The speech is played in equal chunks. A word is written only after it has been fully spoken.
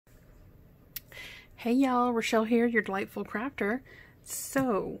Hey y'all, Rochelle here, your delightful crafter.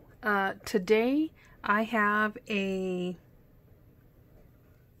 So, today I have a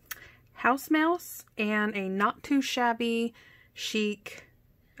house mouse and a not too shabby chic,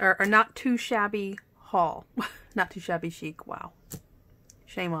 or not too shabby haul. Not too shabby chic, wow.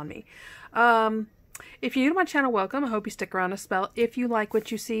 Shame on me. If you're new to my channel, welcome. I hope you stick around a spell. If you like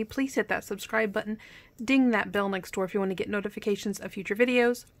what you see, please hit that subscribe button. Ding that bell next door if you want to get notifications of future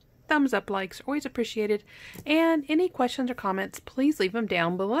videos. Thumbs up, likes, always appreciated. And any questions or comments, please leave them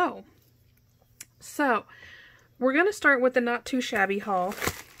down below. So, we're going to start with the not too shabby haul.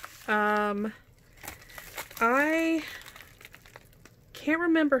 I can't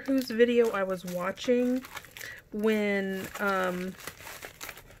remember whose video I was watching when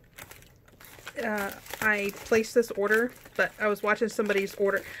I placed this order, but I was watching somebody's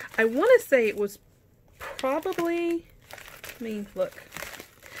order. I want to say it was probably, let me look.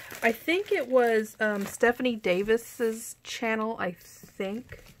 I think it was Stephanie Davis's channel, I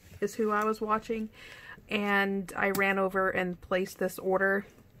think, is who I was watching. And I ran over and placed this order.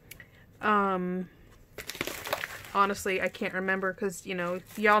 Honestly, I can't remember because, you know,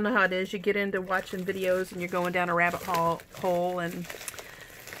 y'all know how it is. You get into watching videos and you're going down a rabbit hole and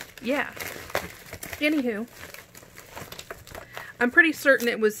yeah. Anywho, I'm pretty certain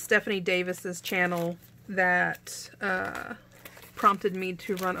it was Stephanie Davis's channel that prompted me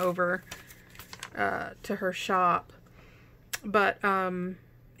to run over to her shop. But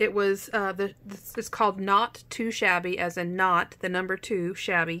it was it's called Not Too Shabby, as in not the number 2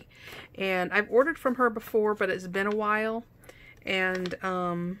 shabby, and I've ordered from her before, but it's been a while. And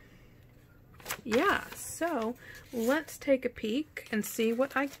yeah, so let's take a peek and see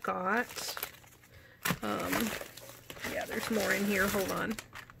what I got. Yeah, there's more in here. Hold on.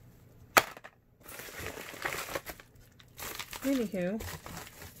 Anywho,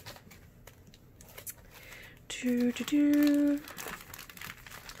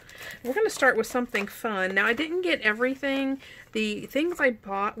 we're going to start with something fun. Now, I didn't get everything. The things I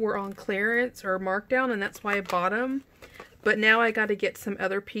bought were on clearance or markdown, and that's why I bought them. But now I got to get some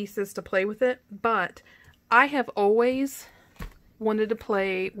other pieces to play with it. But I have always wanted to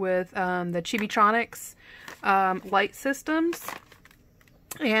play with the Chibitronics light systems.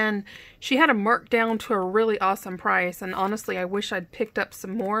 And she had them marked down to a really awesome price. And honestly, I wish I'd picked up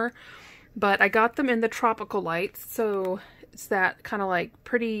some more. But I got them in the tropical lights. So it's that kind of like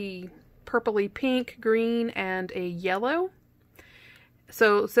pretty purpley pink, green, and a yellow.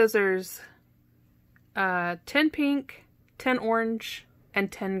 So it says there's 10 pink, 10 orange,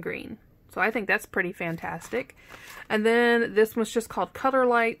 and 10 green. So I think that's pretty fantastic. And then this one's just called Color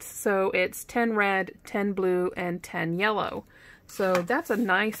Lights. So it's 10 red, 10 blue, and 10 yellow. So that's a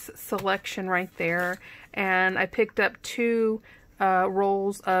nice selection right there. And I picked up 2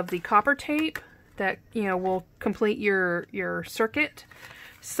 rolls of the copper tape that, you know, will complete your circuit.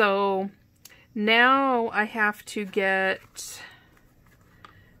 So now I have to get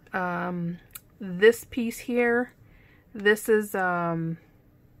this piece here. This is kind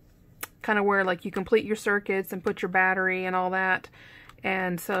of where like you complete your circuits and put your battery and all that.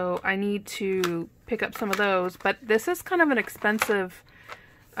 And so I need to pick up some of those, but this is kind of an expensive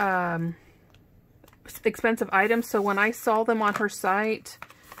item. So when I saw them on her site,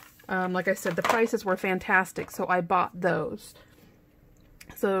 like I said, the prices were fantastic, so I bought those.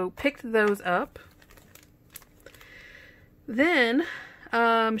 So picked those up. Then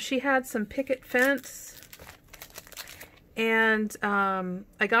she had some picket fence, and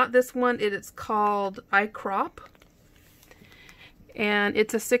I got this one. It's called I Crop. And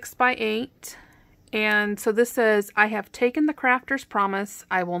it's a 6x8. And so this says, I have taken the crafter's promise.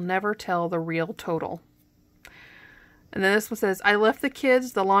 I will never tell the real total. And then this one says, I left the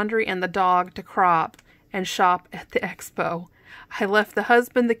kids, the laundry, and the dog to crop and shop at the expo. I left the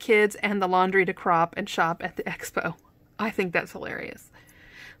husband, the kids, and the laundry to crop and shop at the expo. I think that's hilarious.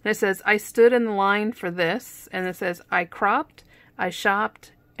 And it says, I stood in the line for this. And it says, I cropped, I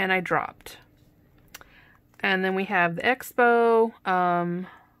shopped, and I dropped. And then we have the expo,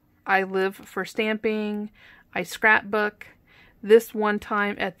 I live for stamping, I scrapbook, this one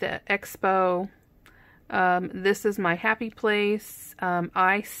time at the expo, this is my happy place,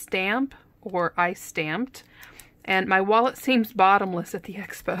 I stamp, or I stamped, and my wallet seems bottomless at the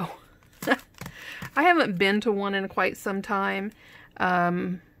expo. I haven't been to one in quite some time.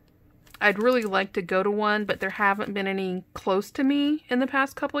 I'd really like to go to one, but there haven't been any close to me in the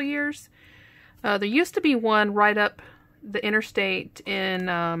past couple of years. There used to be one right up the interstate in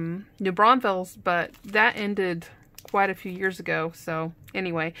New Braunfels, but that ended quite a few years ago. So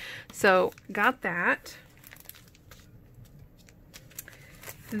anyway, so got that.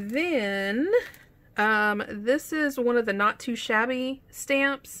 Then This is one of the Not Too Shabby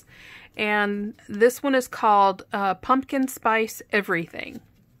stamps, and this one is called Pumpkin Spice Everything.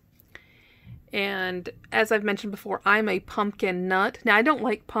 And as I've mentioned before, I'm a pumpkin nut. Now, I don't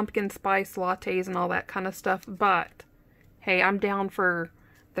like pumpkin spice lattes and all that kind of stuff, but hey, I'm down for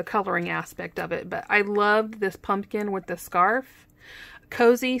the coloring aspect of it. But I loved this pumpkin with the scarf.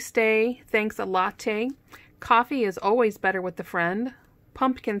 Cozy stay, thanks a latte. Coffee is always better with a friend.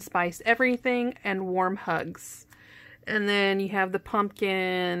 Pumpkin spice everything, and warm hugs. And then you have the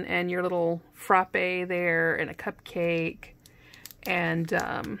pumpkin and your little frappe there and a cupcake.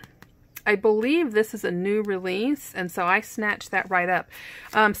 And I believe this is a new release, and so I snatched that right up.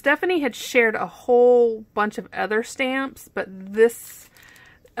 Stephanie had shared a whole bunch of other stamps, but this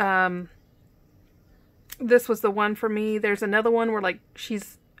this was the one for me. There's another one where like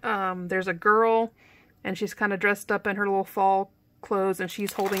she's there's a girl and she's kind of dressed up in her little fall clothes and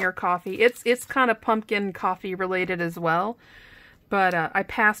she's holding her coffee. It's kind of pumpkin coffee related as well, but I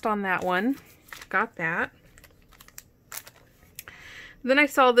passed on that one. Got that. Then I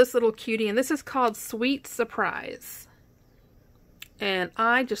saw this little cutie, and this is called Sweet Surprise. And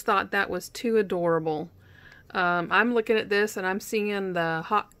I just thought that was too adorable. I'm looking at this and I'm seeing the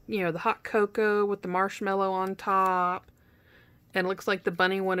hot, the hot cocoa with the marshmallow on top. And it looks like the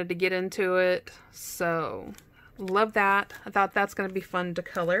bunny wanted to get into it. So, love that. I thought that's going to be fun to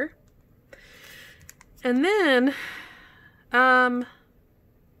color. And then,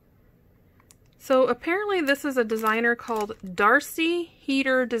 so apparently this is a designer called Darcy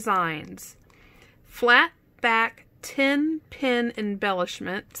Heater Designs. Flat back 10-pin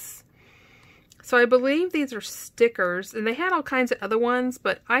embellishments. So I believe these are stickers, and they had all kinds of other ones,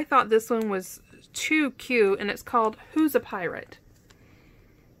 but I thought this one was too cute, and it's called Who's a Pirate?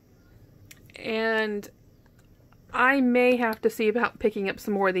 And I may have to see about picking up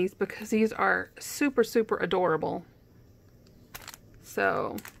some more of these because these are super, super adorable.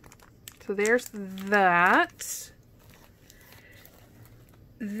 So there's that.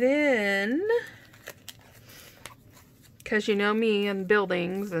 Then, because you know me and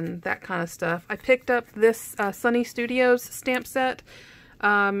buildings and that kind of stuff, I picked up this Sunny Studios stamp set.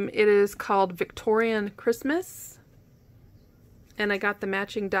 It is called Victorian Christmas. And I got the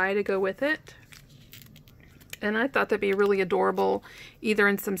matching die to go with it. And I thought that'd be really adorable, either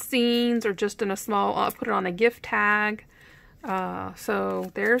in some scenes or just in a small, I'll put it on a gift tag.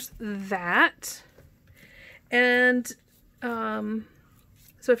 So there's that. And so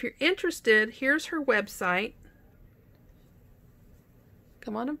if you're interested, here's her website.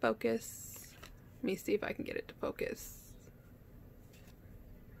 Come on and focus. Let me see if I can get it to focus.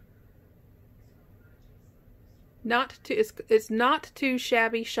 It's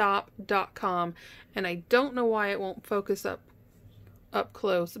nottoshabbyshop.com, and I don't know why it won't focus up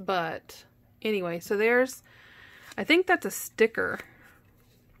close, but anyway, so there's, I think that's a sticker.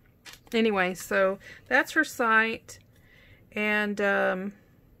 Anyway, so that's her site, and her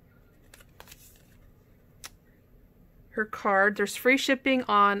card. There's free shipping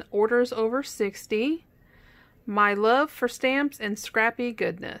on orders over 60. My love for stamps and scrappy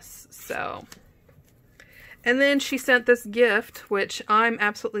goodness. So, and then she sent this gift, which I'm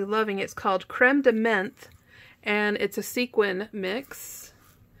absolutely loving. It's called Creme de Menthe, and it's a sequin mix.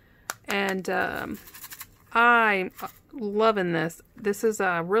 And I'm loving this. This is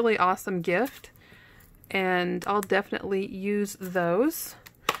a really awesome gift, and I'll definitely use those.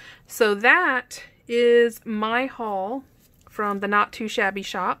 So that is my haul from the Not Too Shabby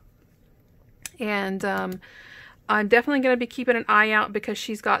Shop. And I'm definitely going to be keeping an eye out because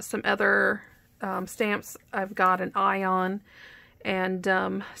she's got some other stamps I've got an eye on. And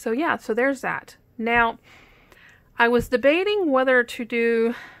so yeah, so there's that. Now, I was debating whether to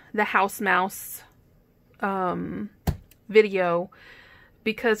do the House Mouse video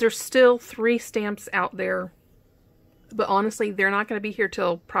because there's still 3 stamps out there. But honestly, they're not going to be here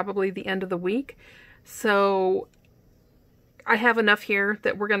till probably the end of the week. So I have enough here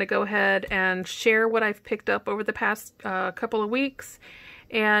that we're going to go ahead and share what I've picked up over the past couple of weeks.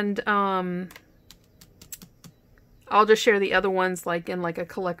 And I'll just share the other ones like in like a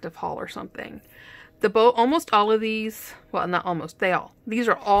collective haul or something. Almost all of these, well, not almost, these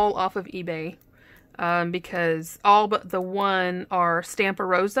are all off of eBay. Because all but the one are Stampa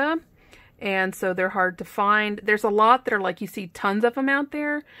Rosa. And so they're hard to find. There's a lot that are like, you see tons of them out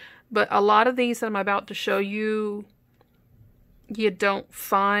there. But a lot of these that I'm about to show you, you don't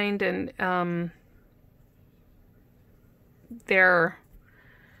find. And I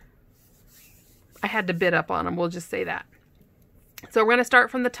had to bid up on them. We'll just say that. So we're going to start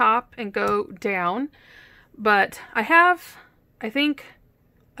from the top and go down. But I have, I think,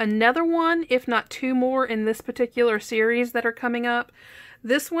 another one, if not two more in this particular series that are coming up.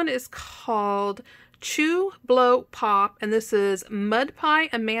 This one is called Chew, Blow, Pop, and this is Mud Pie,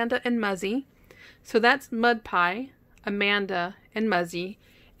 Amanda, and Muzzy. So that's Mud Pie, Amanda, and Muzzy,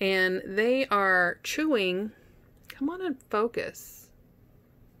 and they are chewing. Come on and focus.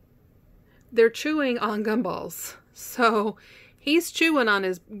 They're chewing on gumballs. So he's chewing on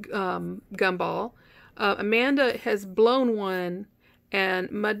his gumball. Amanda has blown one,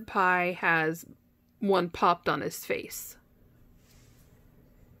 and Mud Pie has one popped on his face.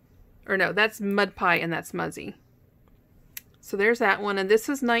 Or no, that's Mud Pie and that's Muzzy. So there's that one, and this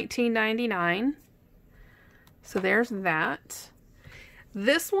is $19.99. So there's that.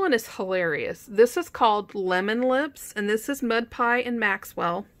 This one is hilarious. This is called Lemon Lips, and this is Mud Pie and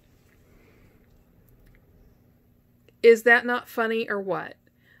Maxwell. Is that not funny or what?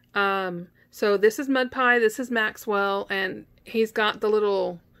 So this is Mud Pie, this is Maxwell, and he's got the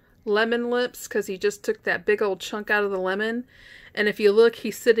little lemon lips because he just took that big old chunk out of the lemon. And if you look,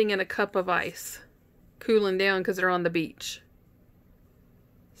 he's sitting in a cup of ice, cooling down because they're on the beach.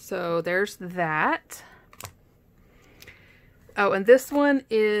 So there's that. Oh, and this one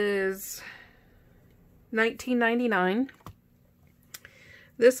is $19.99.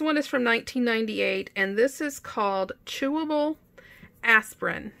 This one is from 1998, and this is called Chewable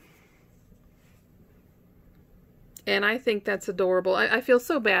Aspirin. And I think that's adorable. I feel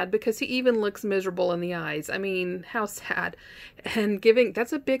so bad because he even looks miserable in the eyes. I mean, how sad. And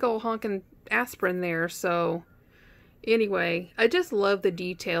that's a big old honking aspirin there. So anyway, I just love the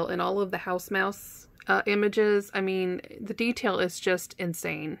detail in all of the house mouse images. I mean, the detail is just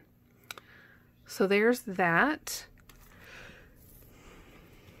insane. So there's that.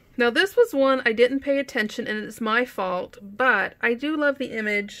 Now this was one I didn't pay attention, and it's my fault, but I do love the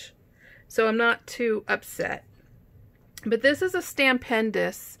image, so I'm not too upset. But this is a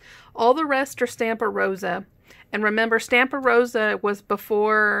Stampendous. All the rest are Stampa Rosa. And remember, Stampa Rosa was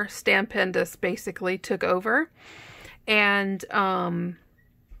before Stampendous basically took over. And,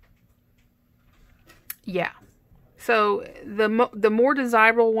 yeah. So the more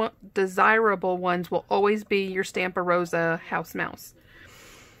desirable ones will always be your Stampa Rosa house mouse.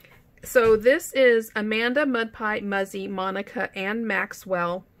 So this is Amanda, Mud Pie, Muzzy, Monica, and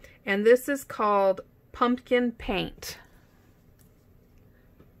Maxwell. And this is called Pumpkin Paint.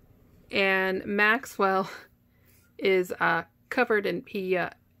 And Maxwell is covered in, he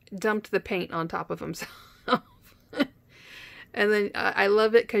dumped the paint on top of himself. And then I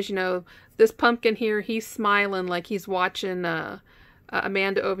love it because, you know, this pumpkin here, he's smiling like he's watching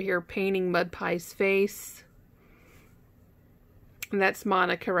Amanda over here painting Mud Pie's face. And that's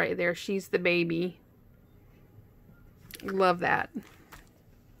Monica right there. She's the baby. Love that.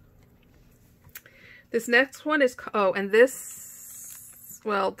 This next one is, oh, and this,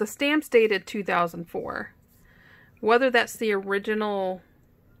 well, the stamp's dated 2004. Whether that's the original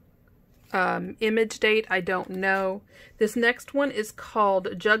image date, I don't know. This next one is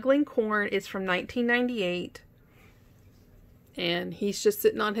called Juggling Corn. It's from 1998. And he's just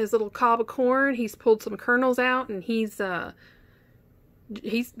sitting on his little cob of corn. He's pulled some kernels out, and he's doing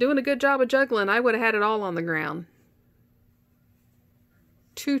a good job of juggling. I would have had it all on the ground.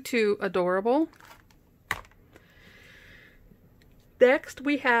 Too adorable. Next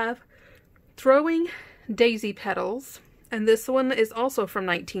we have Throwing Daisy Petals, and this one is also from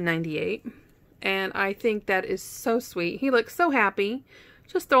 1998, and I think that is so sweet. He looks so happy,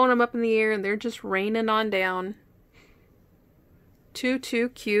 just throwing them up in the air, and they're just raining on down. Too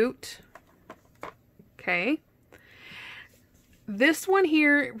cute. Okay. This one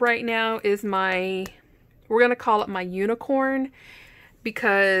here right now is my, we're going to call it my unicorn,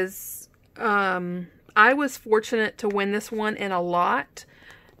 because I was fortunate to win this one in a lot.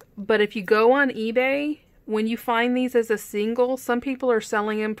 But if you go on eBay, when you find these as a single, some people are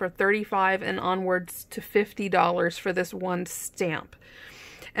selling them for $35 and onwards to $50 for this one stamp.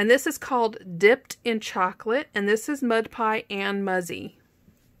 And this is called Dipped in Chocolate, and this is Mud Pie and Muzzy.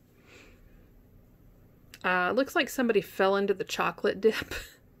 Looks like somebody fell into the chocolate dip.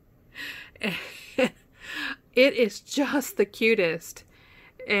 And it is just the cutest.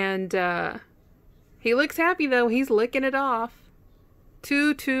 And he looks happy though. He's licking it off.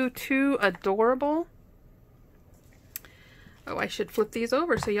 Too adorable. Oh, I should flip these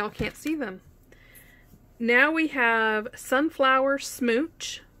over so y'all can't see them. Now we have Sunflower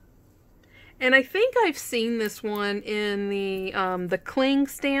Smooch. And I think I've seen this one in the cling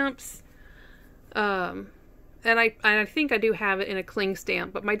stamps. And I think I do have it in a cling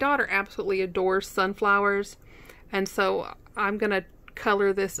stamp, but my daughter absolutely adores sunflowers, and so I'm gonna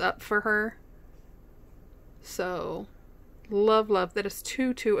color this up for her. So Love, love. That is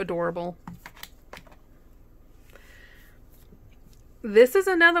too adorable. This is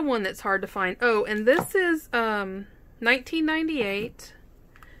another one that's hard to find. Oh, and this is 1998.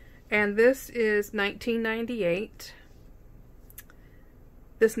 And this is 1998.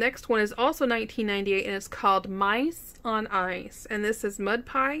 This next one is also 1998, and it's called Mice on Ice. And this is Mud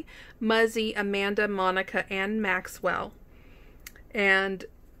Pie, Muzzy, Amanda, Monica, and Maxwell. And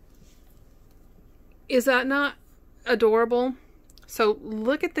is that not adorable? So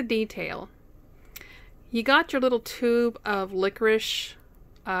look at the detail. You got your little tube of licorice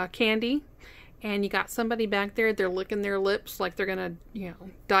candy, and you got somebody back there, they're licking their lips like they're gonna, you know,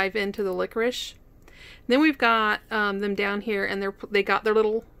 dive into the licorice. Then we've got them down here, and they got their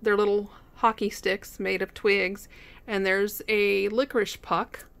little hockey sticks made of twigs, and there's a licorice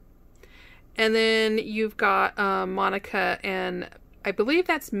puck. And then you've got Monica and I believe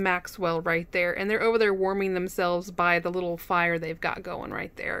that's Maxwell right there, and they're over there warming themselves by the little fire they've got going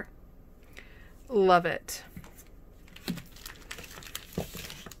right there. Love it.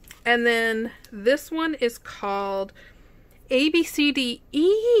 And then this one is called ABCDEFG.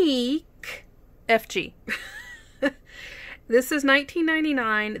 This is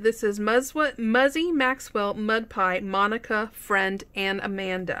 1999. This is Muzzy, Maxwell, Mud Pie, Monica, Friend, and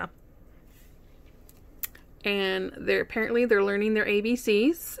Amanda. And they're learning their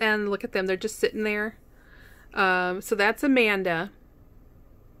ABCs. And look at them, they're just sitting there. So that's Amanda.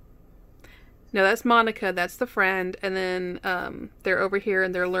 No, that's Monica. That's the friend. And then they're over here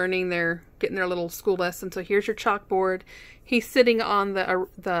and they're learning. They're getting their little school lesson. So here's your chalkboard. He's sitting on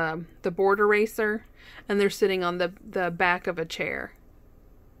the board eraser, and they're sitting on the back of a chair.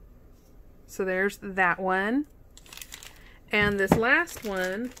 So there's that one. And this last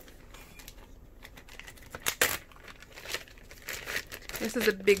one. This is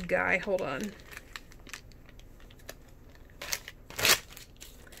a big guy. Hold on.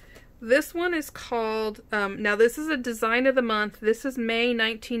 This one is called, now this is a design of the month. This is May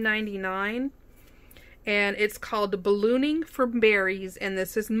 1999. And it's called Ballooning for Berries. And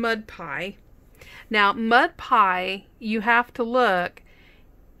this is Mud Pie. Now, Mud Pie, you have to look.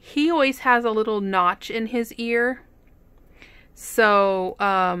 He always has a little notch in his ear. So,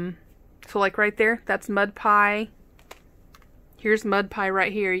 so like right there, that's Mud Pie. Here's Mud Pie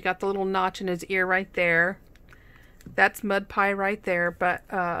right here. You got the little notch in his ear right there. That's Mud Pie right there. But,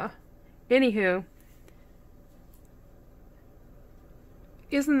 anywho,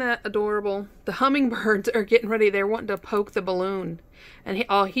 isn't that adorable? The hummingbirds are getting ready. They're wanting to poke the balloon. And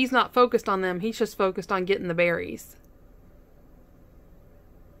he's not focused on them. He's just focused on getting the berries.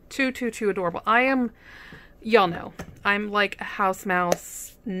 Too adorable. Y'all know, I'm like a house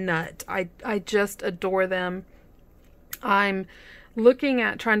mouse nut. I just adore them. I'm looking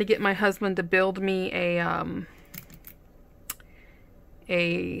at trying to get my husband to build me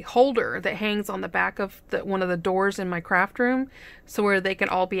a holder that hangs on the back of one of the doors in my craft room, so where they can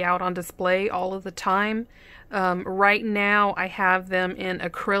all be out on display all of the time. Right now I have them in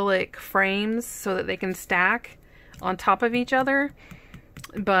acrylic frames so that they can stack on top of each other.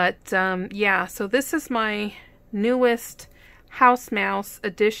 But yeah, so this is my newest house mouse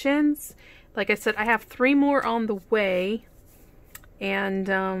additions. Like I said, I have 3 more on the way.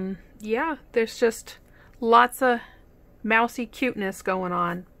 And yeah, there's just lots of mousy cuteness going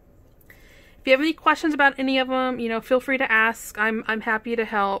on. If you have any questions about any of them, you know, feel free to ask. I'm happy to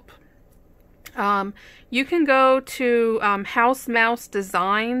help. You can go to House Mouse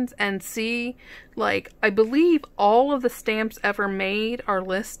Designs and see, like, I believe all of the stamps ever made are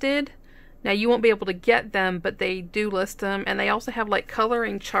listed. Now, you won't be able to get them, but they do list them. And they also have, like,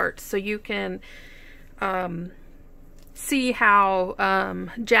 coloring charts, so you can see how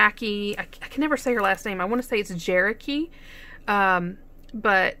Jackie, I can never say her last name. I want to say it's Cherokee.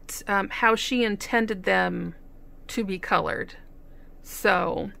 But how she intended them to be colored.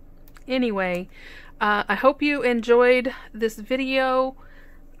 So, anyway, I hope you enjoyed this video.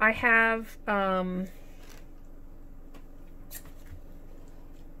 I have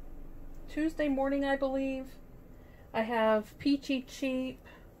Tuesday morning, I believe. I have Peachy Cheap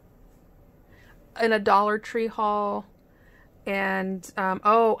in a Dollar Tree haul. And,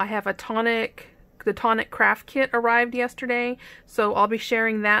 oh, I have the Tonic Craft Kit arrived yesterday, so I'll be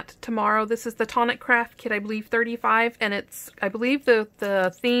sharing that tomorrow. This is the Tonic Craft Kit, I believe 35, and I believe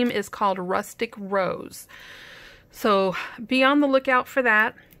the theme is called Rustic Rose. So be on the lookout for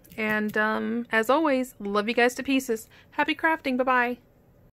that. And as always, love you guys to pieces. Happy crafting. Bye-bye.